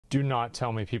Do not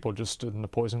tell me people just stood in the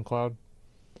poison cloud.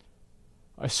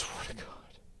 I swear to God.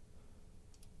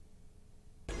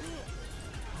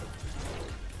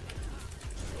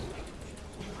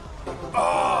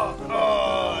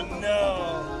 Oh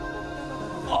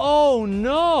no! Oh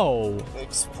no!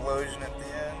 Explosion at the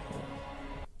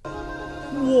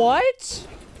end. What?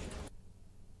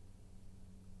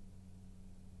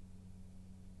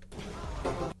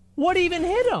 What even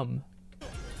hit him?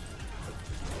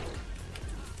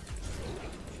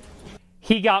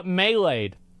 He got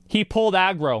meleeed. He pulled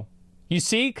aggro. You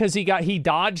see? Because he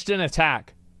dodged an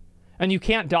attack. And you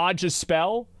can't dodge a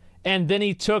spell. And then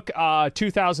he took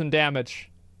 2,000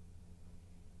 damage.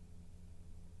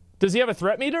 Does he have a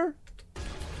threat meter?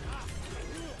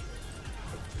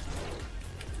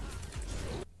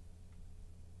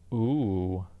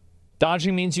 Ooh.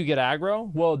 Dodging means you get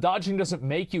aggro? Well, dodging doesn't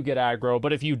make you get aggro,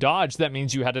 but if you dodge, that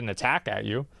means you had an attack at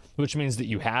you, which means that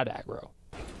you had aggro.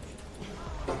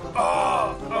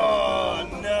 Oh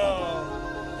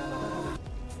no!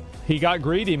 He got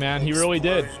greedy, man. He really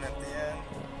did.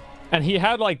 And he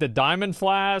had like the diamond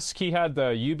flask. He had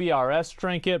the UBRS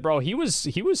trinket, bro. He was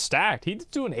stacked. He's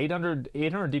doing 800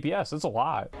 DPS. That's a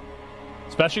lot,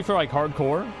 especially for like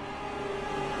hardcore.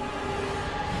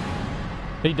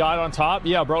 He died on top.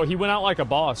 Yeah, bro. He went out like a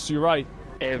boss. You're right.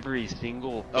 Every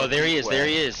single. Oh, there he is. There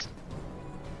he is.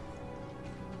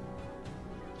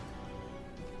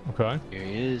 Okay. Here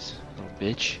he is, little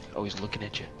bitch. Oh, he's looking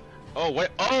at you. Oh, wait.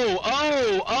 Oh,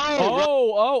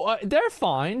 they're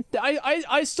fine.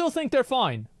 I still think they're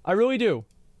fine. I really do.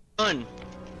 Run.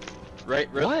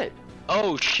 Right. What?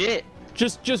 Oh shit.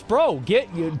 Just bro, get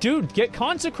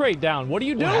consecrate down. What are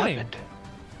you doing? Happened?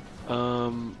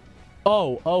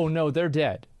 Oh no, they're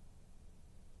dead.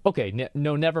 Okay,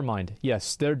 no, never mind.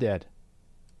 Yes, they're dead.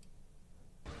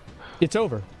 It's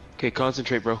over. Okay,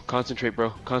 concentrate, bro. Concentrate,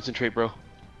 bro. Concentrate, bro.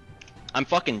 I'm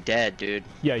fucking dead, dude.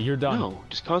 Yeah, you're done. No,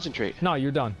 just concentrate. No,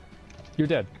 you're done. You're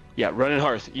dead. Yeah, run in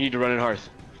hearth. You need to run in hearth.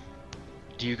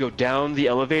 Do you go down the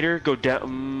elevator? Go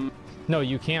down. No,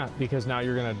 you can't because now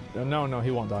you're gonna. No, he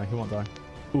won't die. He won't die.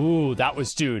 Ooh, that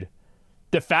was, dude.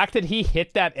 The fact that he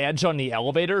hit that edge on the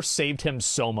elevator saved him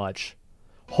so much.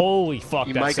 Holy fuck!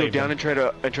 You that might go saved down him.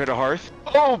 and try to hearth.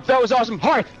 Oh, that was awesome!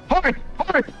 Hearth, hearth,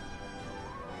 hearth.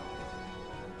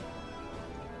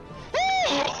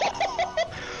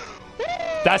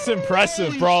 That's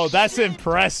impressive, bro. That's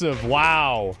impressive.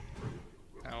 Wow.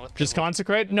 Just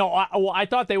consecrate? No, I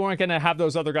thought they weren't gonna have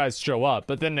those other guys show up,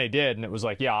 but then they did, and it was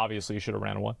like, yeah, obviously you should have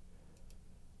ran away.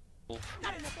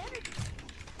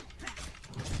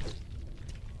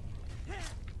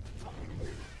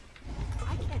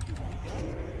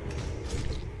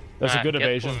 That's a good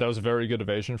evasion. That was a very good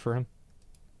evasion for him.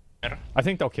 I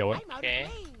think they'll kill it. Okay.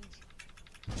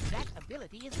 That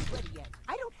ability isn't ready yet.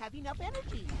 I don't have enough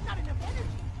energy. Not enough energy.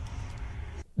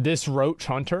 This Roach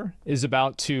Hunter is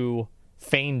about to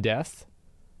feign death,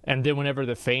 and then whenever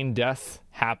the feign death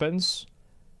happens,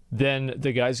 then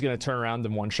the guy's gonna turn around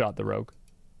and one-shot the rogue.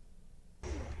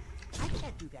 I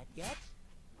can't do that yet.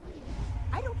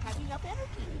 I don't have enough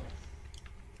energy.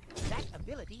 That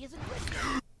ability isn't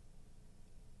ready.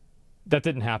 That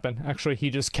didn't happen. Actually, he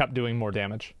just kept doing more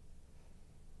damage.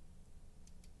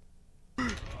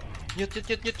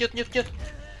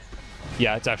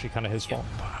 Yeah, it's actually kind of his fault.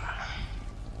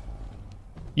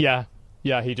 Yeah,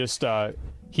 he just,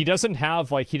 he doesn't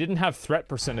have, like, he didn't have threat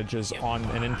percentages on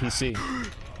an NPC.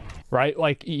 Right?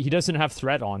 Like, he doesn't have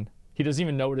threat on. He doesn't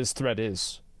even know what his threat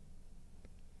is.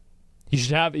 He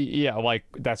should have, yeah, like,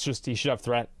 that's just, he should have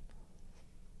threat.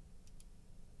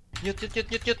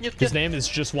 His name is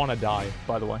Just Wanna Die,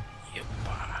 by the way.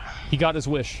 He got his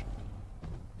wish.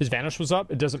 His vanish was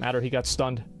up. It doesn't matter. He got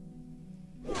stunned.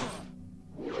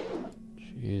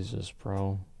 Jesus,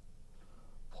 bro.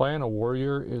 Playing a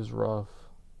warrior is rough.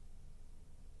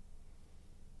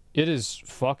 It is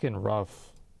fucking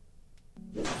rough.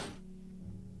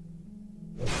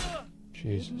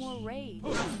 Jesus.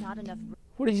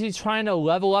 What is he trying to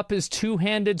level up his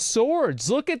two-handed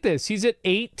swords? Look at this. He's at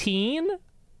 18?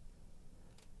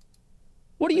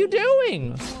 What are you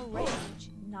doing? More rage.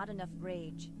 Not enough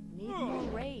rage. Need more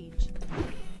rage.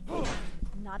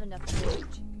 Not enough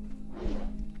rage.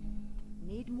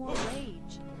 Need more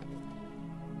rage.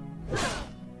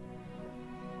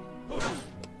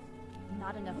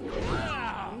 Not enough rage.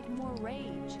 Need more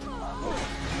rage.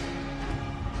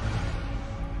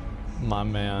 My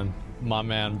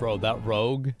man, bro, that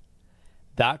rogue,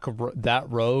 that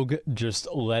rogue just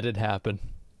let it happen.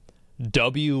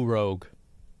 W rogue.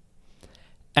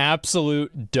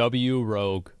 Absolute W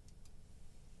rogue.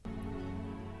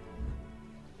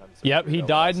 Yep, he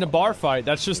died in a bar fight.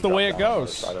 That's just the way it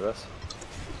goes.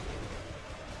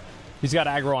 He's got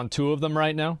aggro on 2 of them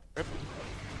right now.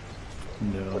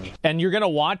 No. And you're gonna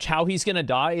watch how he's gonna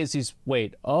die as he's...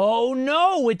 Wait. Oh,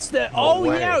 no! It's the... Oh,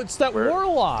 way. yeah, it's that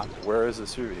Warlock! Where is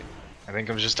Asuri? I think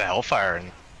it was just a Hellfire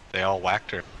and they all whacked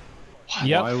her.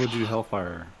 Yep. Why would you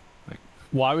Hellfire? Like,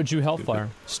 Why would you Hellfire?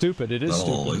 Stupid. It is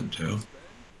stupid. Too.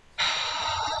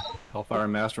 Hellfire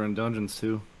Master in dungeons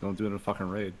too. Don't do it in a fucking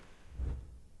raid.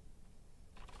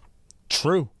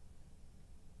 True.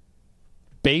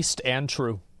 Based and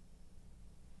true.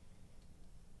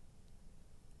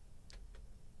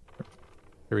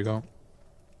 Here we go.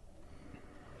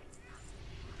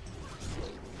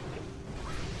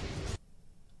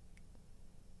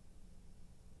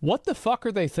 What the fuck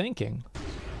are they thinking?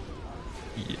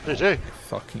 GG.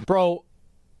 Fucking. Bro,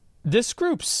 this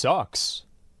group sucks.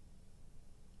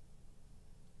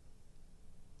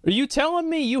 Are you telling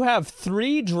me you have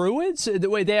 3 druids?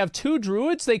 Wait, they have 2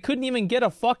 druids? They couldn't even get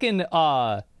a fucking,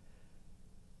 what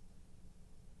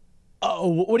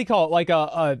do you call it? Like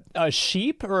a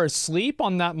sheep or a sleep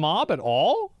on that mob at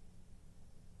all?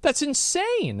 That's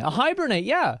insane. A hibernate,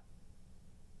 yeah.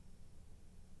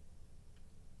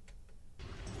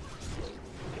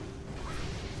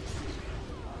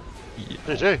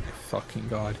 GG. Fucking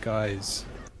god, guys.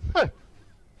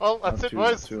 Well, that's it,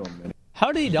 boys.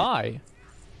 How did he die?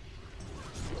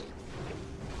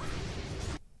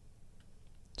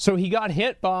 So he got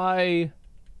hit by...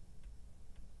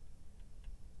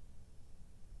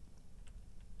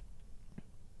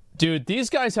 Dude, these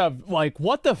guys have, like,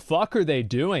 what the fuck are they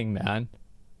doing, man?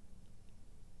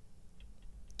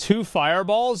 2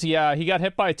 fireballs? Yeah, he got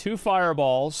hit by 2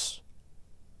 fireballs.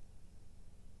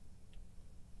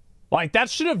 Like, that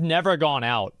should have never gone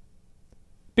out.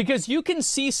 Because you can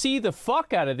CC the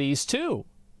fuck out of these, too.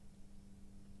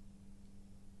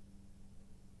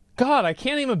 God, I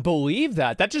can't even believe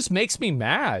that. That just makes me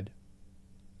mad.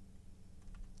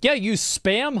 Yeah, you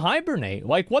spam hibernate.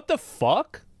 Like, what the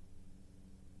fuck?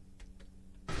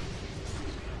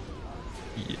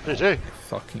 GG.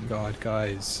 Fucking god,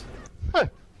 guys.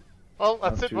 Well,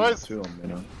 that's it, boys.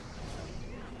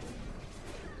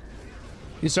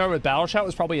 You started with Battle Shout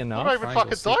was probably enough. I don't even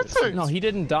fucking died to. No, he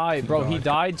didn't die, bro. He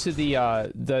died to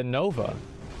the Nova.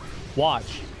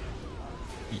 Watch.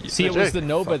 See, it was the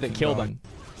Nova that killed him.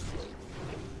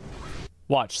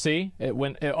 Watch, see? It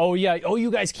went... oh, yeah. Oh,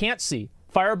 you guys can't see.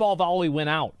 Fireball volley went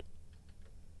out.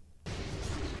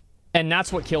 And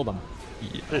that's what killed him.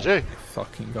 GG.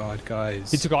 Fucking god,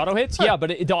 guys. He took auto hits? Yeah, but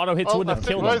the auto hits wouldn't have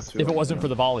killed him boys. if it wasn't for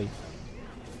the volley.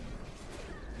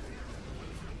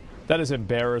 That is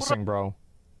embarrassing, bro.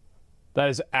 That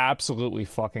is absolutely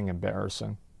fucking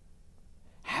embarrassing.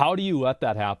 How do you let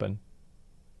that happen?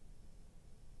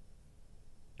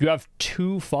 You have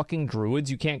 2 fucking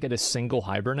druids, you can't get a single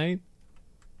hibernate?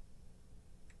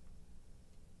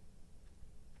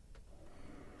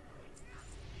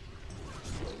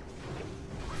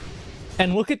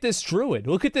 And look at this druid.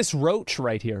 Look at this roach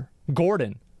right here.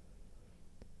 Gordon.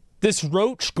 This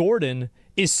roach Gordon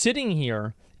is sitting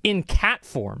here in cat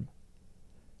form.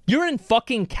 You're in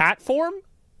fucking cat form?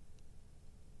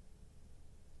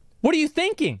 What are you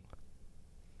thinking?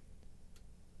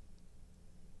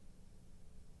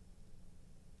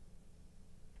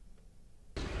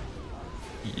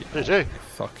 GG.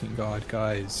 Fucking god,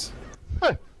 guys.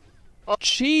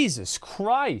 Jesus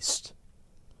Christ.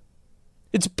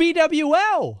 It's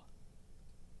BWL.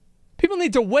 People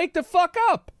need to wake the fuck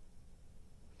up.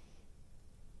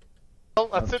 Well,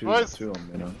 that's it, boys.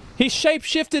 He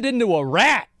shapeshifted into a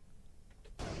rat.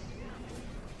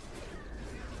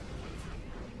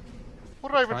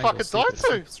 What did I even fucking die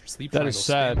to? Sleep That is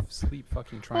sad. Sleep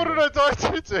fucking What triangle. did I die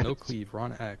to, dude? No cleave,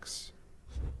 run X.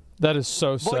 That is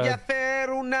so Voy a sad. hacer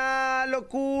una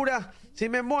locura. Si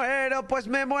me muero, pues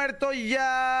me muerto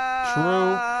ya.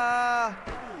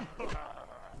 True.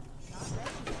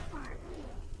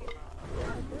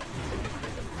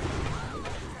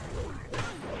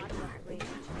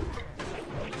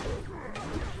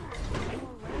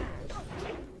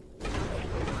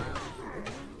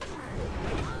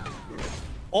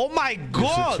 Oh my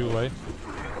god! Too late.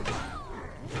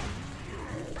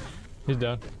 He's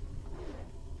done.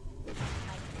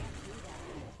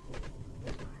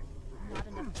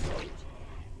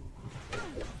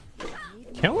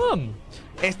 Kill him!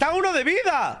 ¡Está uno de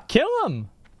vida! Kill him!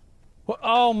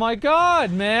 Oh my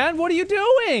god, man! What are you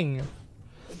doing?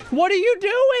 What are you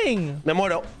doing? Me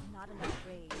muero.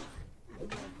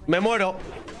 Me muero.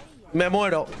 Me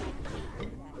muero.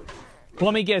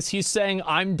 Let me guess, he's saying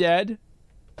I'm dead?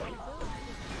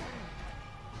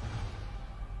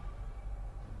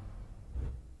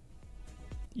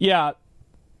 Yeah.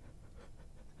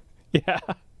 Yeah.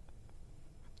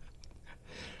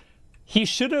 He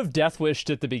should have death wished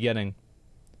at the beginning.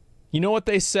 You know what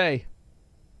they say?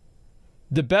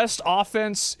 The best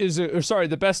offense is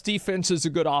the best defense is a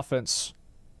good offense.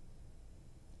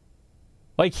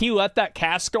 Like, he let that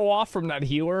cast go off from that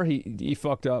healer, he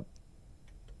fucked up.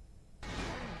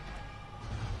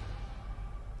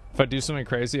 If I do something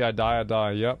crazy, I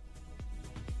die, yep.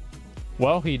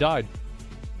 Well, he died.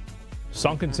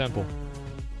 Sunken Temple.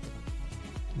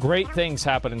 Great things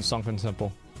happen in Sunken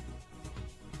Temple.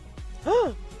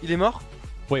 Il est mort?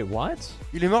 Wait, what?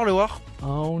 Il est mort, le war?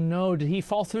 Oh no, did he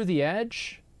fall through the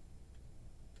edge?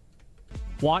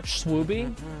 Watch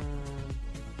Swooby?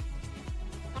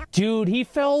 Dude, he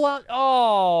fell out.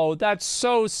 Oh, that's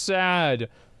so sad.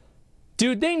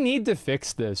 Dude, they need to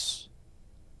fix this.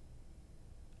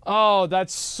 Oh,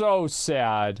 that's so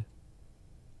sad.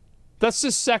 That's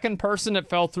the second person that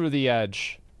fell through the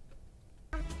edge.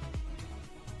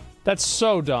 That's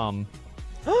so dumb.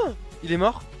 Il est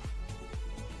mort?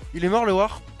 Il est mort, le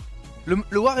war?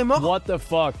 Le war est mort? What the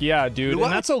fuck? Yeah, dude.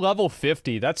 And that's a level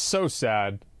 50. That's so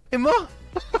sad. Est mort?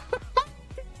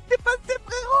 T'es passé,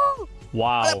 frérot!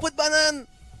 Wow. La peau de banane!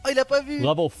 Oh, il a pas vu!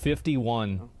 Level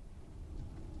 51.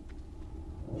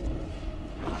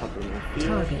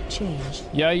 Target change.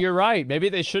 Yeah, you're right. Maybe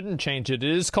they shouldn't change it.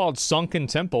 It is called Sunken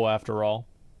Temple, after all.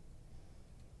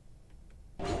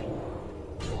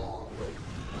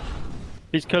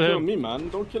 Please kill him. me, man.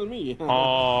 Don't kill me.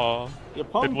 Oh, You're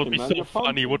it pumpkin, would be man. so You're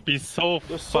funny. It would be so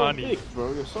You're so funny. big,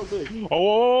 bro. You're so big.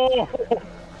 Oh!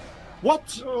 What?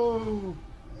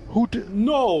 Who did?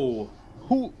 No!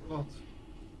 Who?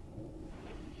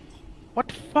 What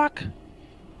the fuck?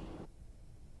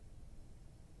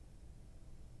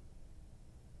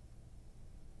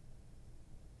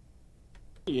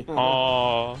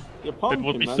 Oh, You're it pumpkin,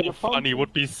 would be man. so You're funny. It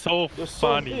would be so You're so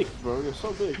funny. big, bro. You're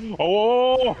so big.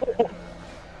 Oh!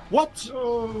 What?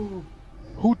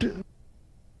 Who did?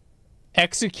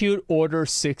 Execute Order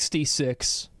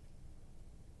 66.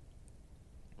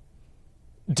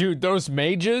 Dude, those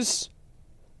mages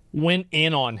went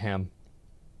in on him.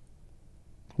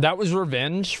 That was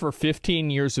revenge for 15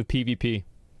 years of PvP.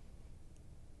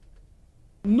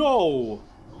 No!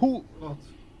 Who?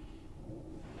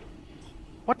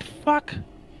 What the fuck?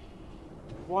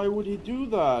 Why would he do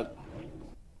that?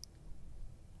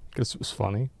 Guess it was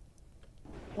funny.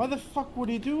 Why the fuck would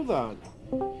he do that?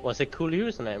 Was it cool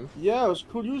username? Yeah, it was a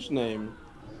cool username.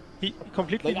 He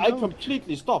completely. Like, I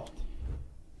completely stopped.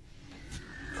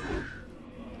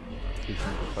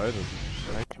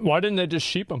 Why didn't they just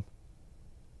sheep him?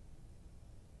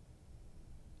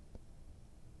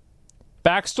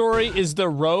 Backstory is the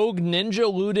rogue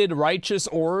ninja looted righteous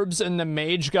orbs and the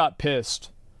mage got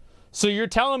pissed. So you're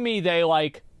telling me they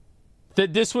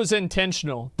that this was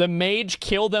intentional. The mage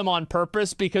killed them on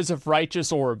purpose because of righteous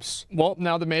orbs. Well,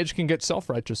 now the mage can get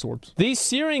self-righteous orbs. These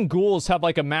searing ghouls have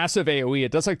a massive AoE.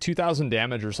 It does 2,000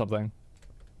 damage or something.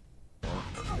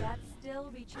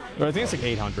 Or I think it's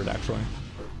 800 actually.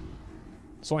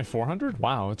 It's only 400?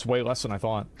 Wow, it's way less than I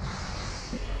thought.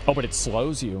 Oh, but it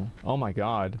slows you. Oh my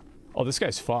god. Oh, this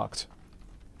guy's fucked.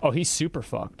 Oh, he's super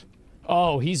fucked.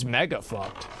 Oh, he's mega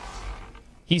fucked.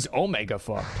 He's omega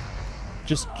fucked.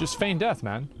 Just feign death,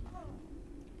 man.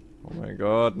 Oh my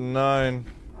god, 9.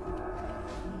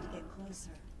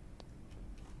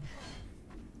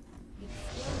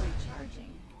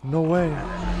 No way.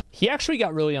 He actually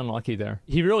got really unlucky there.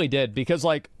 He really did, because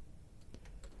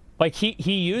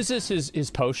he uses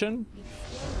his potion,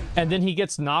 and then he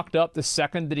gets knocked up the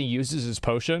second that he uses his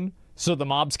potion, so the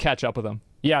mobs catch up with him.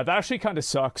 Yeah, that actually kind of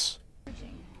sucks.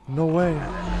 No way.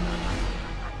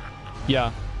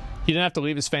 Yeah. He didn't have to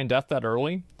leave his feign death that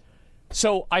early.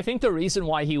 So I think the reason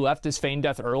why he left his feign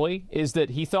death early is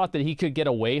that he thought that he could get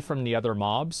away from the other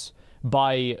mobs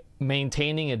by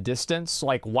maintaining a distance.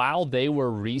 Like, while they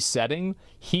were resetting,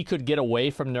 he could get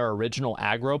away from their original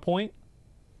aggro point.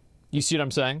 You see what I'm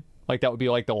saying? Like, that would be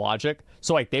the logic.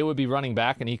 So they would be running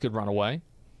back and he could run away.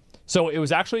 So it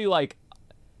was actually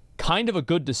kind of a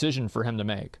good decision for him to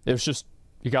make. It was just,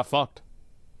 you got fucked.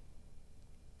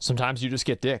 Sometimes you just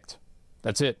get dicked.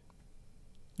 That's it.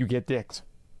 You get dicked.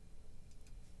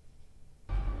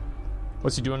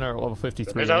 What's he doing there at level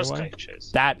 53 anyway?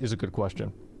 That is a good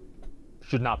question.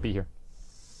 Should not be here.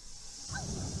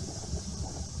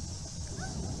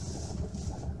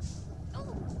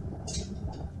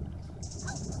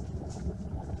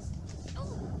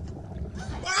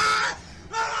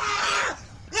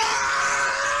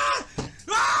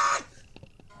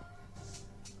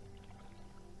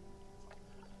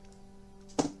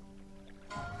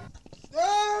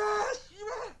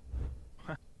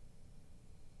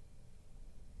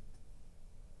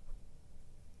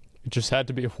 It just had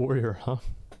to be a warrior, huh?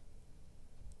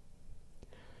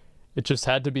 It just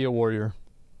had to be a warrior.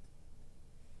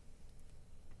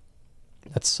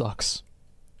 That sucks.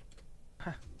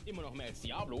 Immer noch mehr als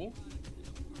Diablo.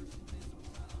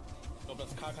 Ich glaube,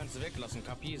 das K kannst du weglassen,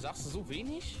 Kapi. Sagst du so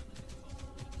wenig?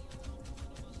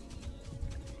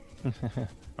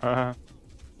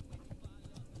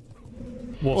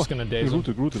 Wolf's gonna daze him.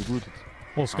 Grouted.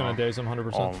 Wolf's gonna daze him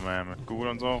 100%. Oh man, mit Google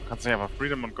und so. Kannst du nicht einfach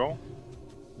Freedom und Go?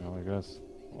 Ja, I guess.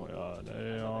 Oh ja,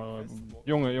 ja.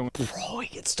 Junge. Bro, he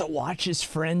gets to watch his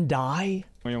friend die?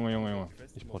 Junge.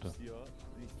 Ich potte.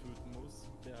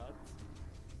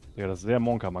 Ja, das ist sehr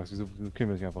Monka, Max. Wieso killen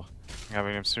wir dich einfach? Ja,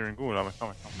 wegen dem Steering Ghoul, aber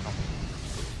komm.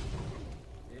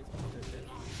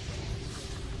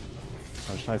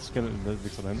 Scheiß Skeleton, der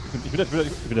Wichser da hinten. Ich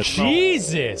bin der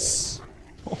Jesus!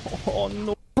 Oh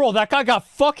no. Bro, that guy got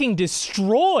fucking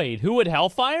destroyed. Who would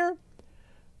Hellfire?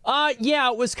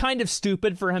 Yeah, it was kind of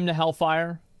stupid for him to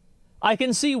Hellfire. I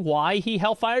can see why he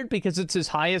Hellfired, because it's his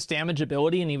highest damage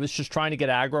ability and he was just trying to get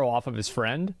aggro off of his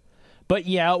friend. But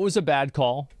yeah, it was a bad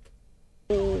call.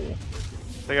 Oh.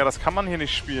 Digga, das kann man hier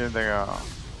nicht spielen, Digga.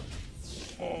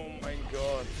 Oh mein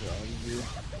Gott.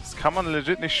 Das kann man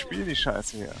legit nicht spielen, die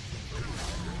Scheiße hier.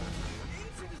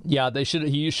 Yeah,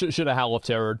 he should have Howl of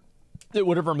Terror. It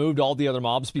would have removed all the other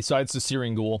mobs besides the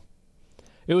Searing Ghoul.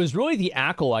 It was really the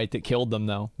Acolyte that killed them,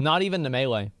 though. Not even the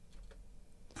melee.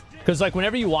 Because, like,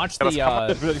 whenever you watch the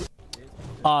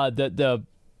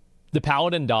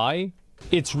Paladin die,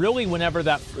 it's really whenever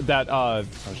that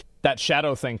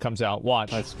shadow thing comes out.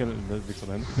 Watch.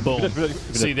 Boom.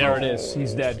 See, there it is.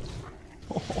 He's dead.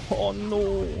 Oh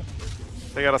no.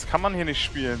 Digga, das kann man hier nicht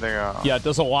spielen, Digga. Yeah, it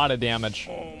does a lot of damage.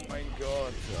 Oh mein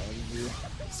Gott.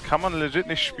 Das kann man legit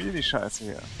nicht spielen, die Scheiße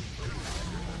hier.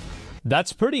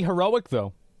 That's pretty heroic,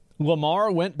 though.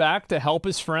 Lamar went back to help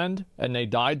his friend, and they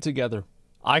died together.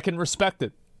 I can respect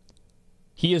it.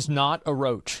 He is not a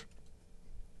roach.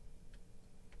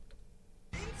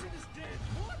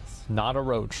 Not a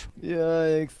roach.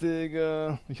 Yikes,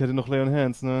 Digga. Ich hatte noch Leon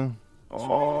Hands, ne?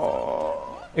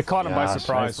 Oh. It caught him by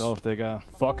surprise. Scheiß drauf, Digga.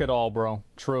 Fuck it all, bro.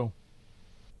 True.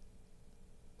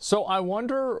 So I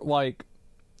wonder, like,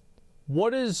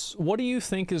 what do you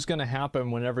think is going to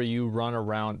happen whenever you run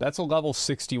around? That's a level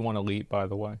 61 elite, by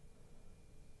the way.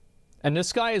 And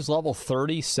this guy is level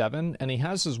 37, and he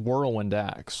has his Whirlwind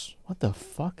Axe. What the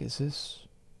fuck is this?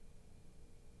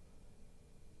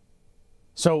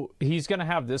 So he's going to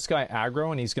have this guy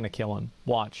aggro, and he's going to kill him.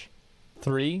 Watch.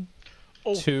 3,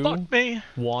 2,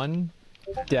 1,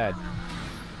 dead.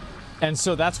 And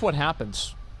so that's what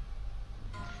happens.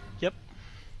 Yep.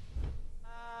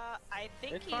 I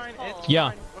think he's fine.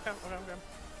 Yeah. Okay.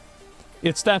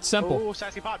 It's that simple. Oh,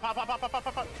 sassy pot.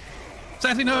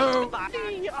 Sassy, no! Pop.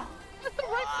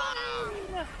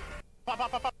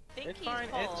 It's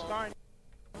fine.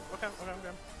 Okay.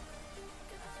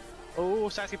 Oh,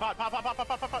 sassy pot.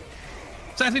 Pop.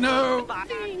 Sassy, no!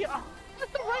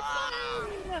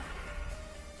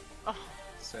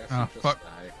 Sassy fuck.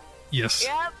 Yes.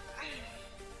 Yep.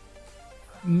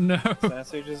 No.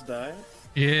 Sassy just died?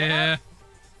 Yeah.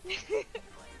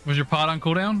 Was your pot on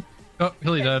cooldown? Oh,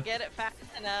 Hilly dead. Get it fast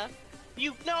enough.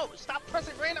 Stop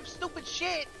pressing random stupid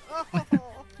shit.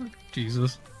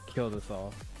 Jesus. Killed us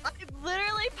all. I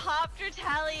literally popped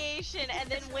retaliation and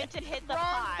then went to hit the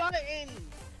pot.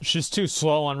 She's too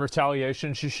slow on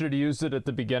retaliation. She should have used it at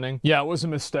the beginning. Yeah, it was a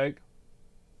mistake.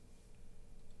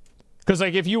 Because,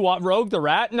 like, if you want Rogue the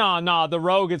Rat, nah, the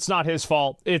Rogue, it's not his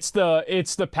fault. It's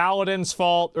the Paladin's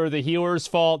fault or the healer's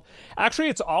fault. Actually,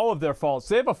 it's all of their faults.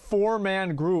 They have a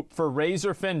 4-man group for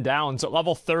Razorfin Downs at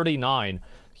level 39.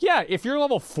 Yeah, if you're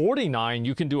level 49,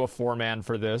 you can do a 4-man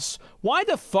for this. Why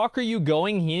the fuck are you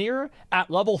going here at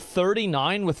level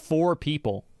 39 with 4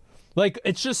 people? Like,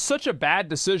 it's just such a bad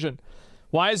decision.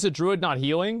 Why is the Druid not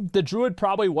healing? The Druid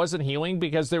probably wasn't healing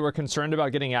because they were concerned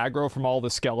about getting aggro from all the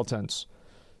skeletons.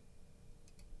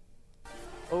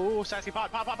 Oh, sassy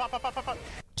pot. Pop.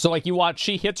 So, like, you watch,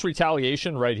 she hits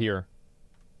retaliation right here.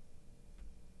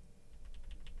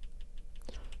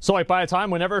 So, like, by the time,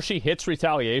 whenever she hits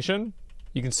retaliation,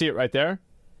 you can see it right there,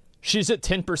 she's at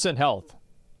 10% health.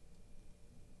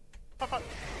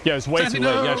 Yeah, it's way too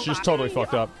late. Yeah, she just totally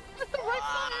fucked up.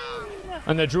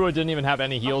 And the Druid didn't even have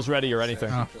any heals ready or anything.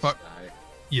 Oh, fuck.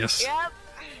 Yes. Yep.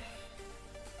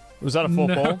 Was that a full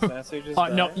pull?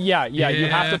 No, yeah, you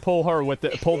have to pull her with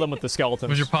pull them with the skeletons.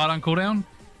 Was your pot on cooldown?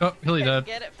 Oh, Hilly dead.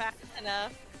 Get it fast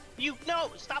enough.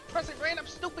 Stop pressing random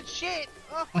stupid shit.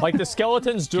 Like, the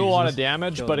skeletons do a lot of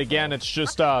damage, but again, it's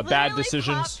just bad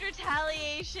decisions. Popped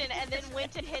retaliation and then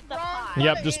went to hit the pot.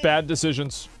 Yep, just bad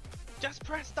decisions. Just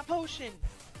press the potion.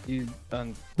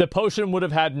 The potion would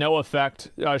have had no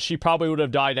effect. She probably would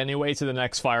have died anyway to the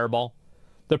next fireball.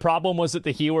 The problem was that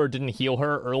the healer didn't heal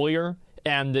her earlier,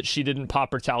 and that she didn't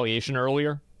pop retaliation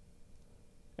earlier.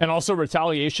 And also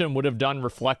retaliation would have done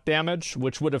reflect damage,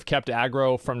 which would have kept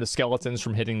aggro from the skeletons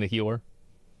from hitting the healer.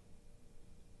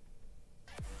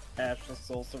 Ash the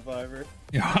Soul Survivor.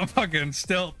 Yeah, fucking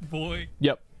stealth boy.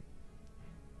 Yep.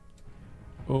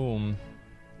 Boom.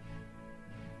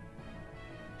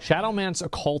 Shadowman's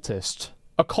occultist.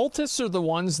 Occultists are the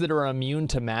ones that are immune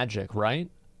to magic, right?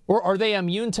 Or are they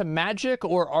immune to magic,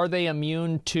 or are they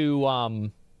immune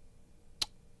to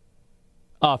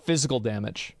physical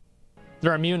damage?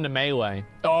 They're immune to melee.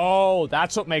 Oh,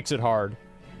 that's what makes it hard.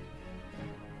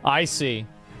 I see.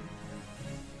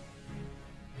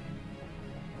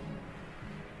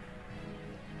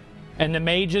 And the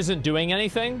mage isn't doing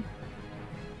anything?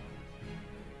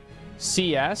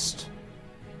 CS?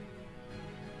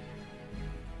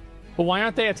 But why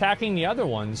aren't they attacking the other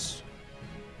ones?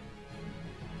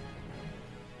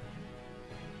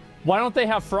 Why don't they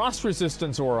have frost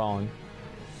resistance aura on?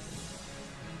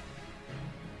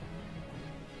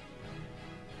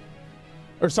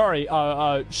 Or sorry,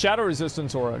 shadow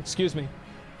resistance aura, excuse me.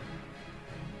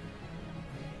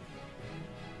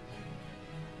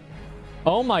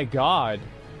 Oh my god.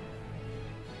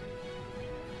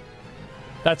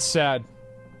 That's sad.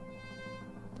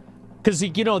 Because,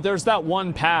 you know, there's that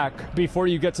one pack before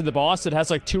you get to the boss that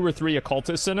has like 2 or 3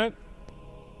 occultists in it.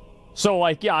 So,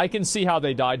 like, yeah, I can see how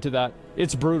they died to that.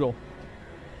 It's brutal.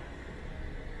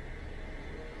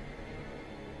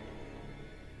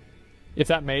 If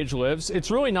that mage lives, it's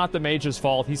really not the mage's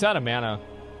fault. He's out of mana.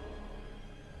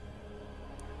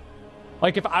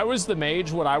 Like, if I was the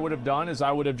mage, what I would have done is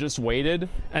I would have just waited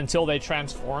until they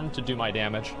transformed to do my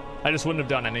damage. I just wouldn't have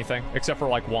done anything, except for,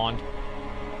 like, wand.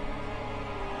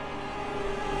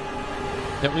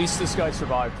 At least this guy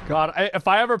survived. God, if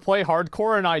I ever play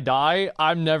hardcore and I die,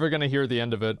 I'm never gonna hear the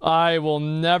end of it. I will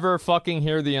never fucking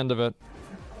hear the end of it.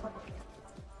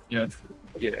 Yeah.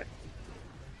 Yeah.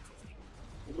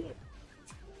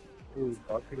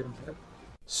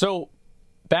 So,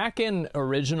 back in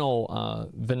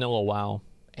original vanilla WoW,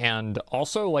 and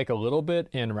also like a little bit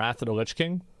in Wrath of the Lich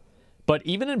King, but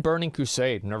even in Burning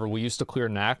Crusade, whenever we used to clear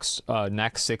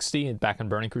Nax 60 back in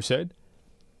Burning Crusade,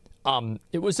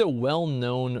 it was a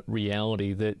well-known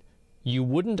reality that you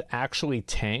wouldn't actually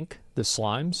tank the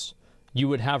slimes. You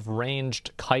would have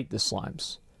ranged kite the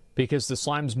slimes, because the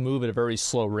slimes move at a very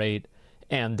slow rate,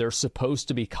 and they're supposed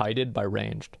to be kited by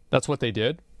ranged. That's what they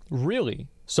did. Really?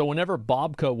 So whenever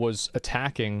Bobka was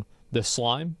attacking the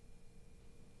slime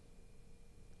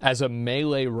as a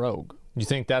melee rogue, you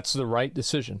think that's the right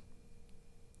decision?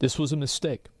 This was a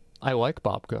mistake. I like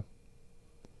Bobka,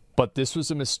 but this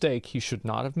was a mistake he should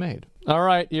not have made. All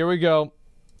right, here we go.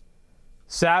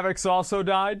 Savix also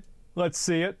died. Let's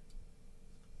see it.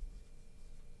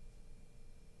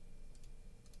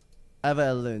 I have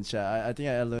a loon chat. I think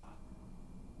I loon.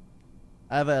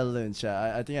 I have a loon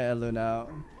chat. I think I loon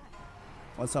out.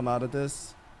 Once I'm out of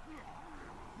this.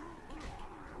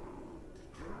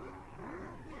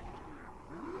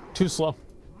 Too slow.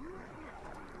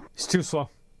 He's too slow.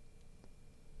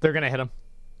 They're gonna hit him.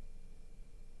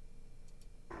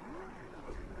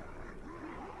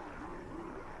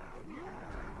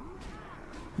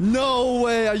 No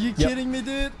way! Are you kidding me,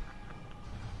 dude?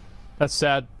 That's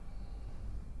sad.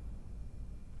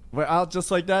 We're out just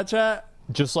like that, chat?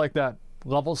 Just like that.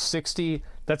 Level 60.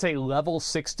 That's a level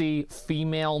 60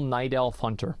 female Night Elf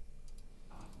Hunter.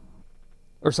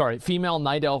 Or sorry, female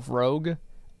Night Elf Rogue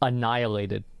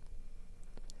annihilated.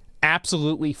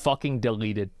 Absolutely fucking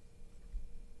deleted.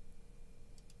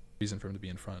 Reason for him to be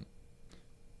in front.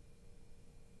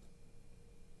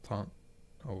 Taunt.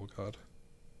 Oh god.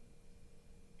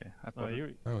 Yeah,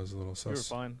 That was a little sus.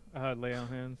 You were fine. I had lay on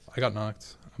hands. I got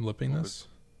knocked. I'm lipping this.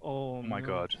 Oh my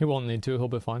god. He won't need to. He'll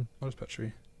be fine. What is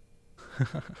Petri?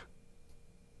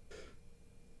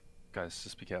 Guys,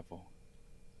 just be careful.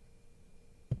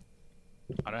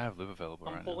 I don't have loop available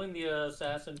right now. Pulling the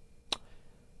assassin.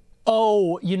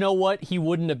 Oh, you know what? He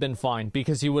wouldn't have been fine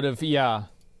because he would have, yeah.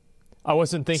 I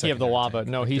wasn't thinking of the lava.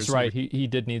 No, he's right. He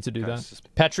did need to do that.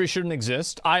 Petri shouldn't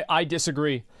exist. I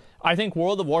disagree. I think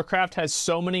World of Warcraft has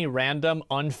so many random,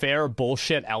 unfair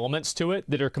bullshit elements to it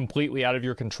that are completely out of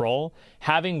your control.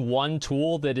 Having one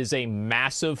tool that is a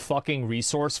massive fucking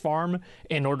resource farm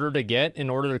in order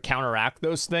to counteract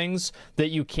those things that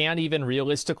you can't even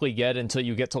realistically get until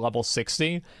you get to level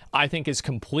 60, I think is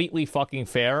completely fucking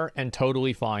fair and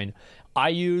totally fine. I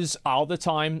use all the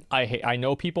time, I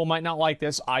know people might not like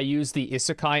this, I use the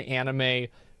Isekai anime,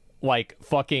 like,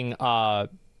 fucking,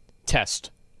 test.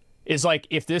 Is like,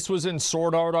 if this was in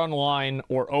Sword Art Online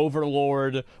or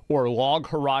Overlord or Log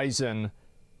Horizon,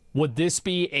 Would this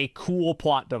be a cool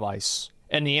plot device?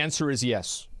 And the answer is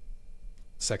yes.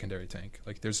 Secondary tank.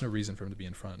 Like, there's no reason for him to be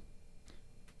in front.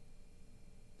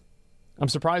 I'm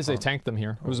surprised they tanked them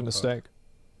here. It was a Oh, mistake.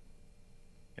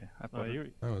 That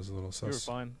was a little sus. You were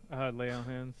fine. I had lay on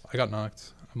hands. I got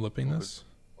knocked. I'm lipping this.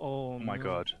 Oh my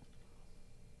god.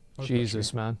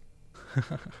 Jesus, man.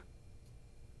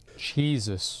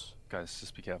 Jesus. Guys,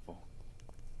 just be careful.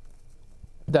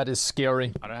 That is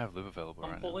scary. I don't have loop available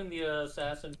right now. Pulling the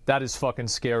assassin. That is fucking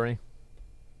scary.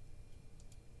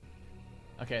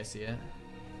 Okay, I see it.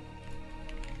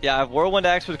 Yeah, I have Whirlwind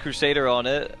Axe with Crusader on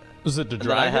it. Was it the and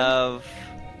then I dragon?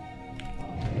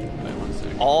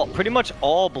 have pretty much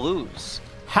all blues.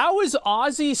 How is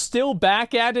Ozzy still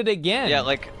back at it again? Yeah,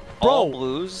 like Bro, all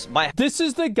blues. This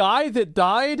is the guy that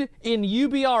died in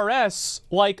UBRS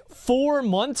like 4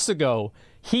 months ago.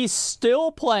 He's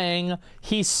still playing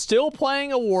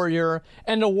a warrior,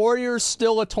 and the warrior's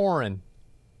still a Tauren.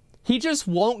 He just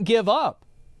won't give up.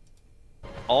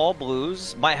 All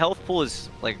blues. My health pool is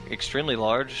like extremely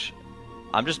large.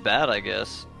 I'm just bad, I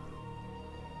guess.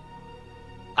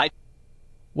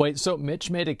 Wait, so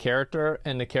Mitch made a character,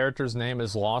 and the character's name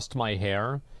is Lost My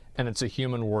Hair, and it's a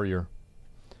human warrior.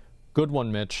 Good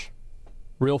one, Mitch.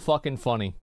 Real fucking funny.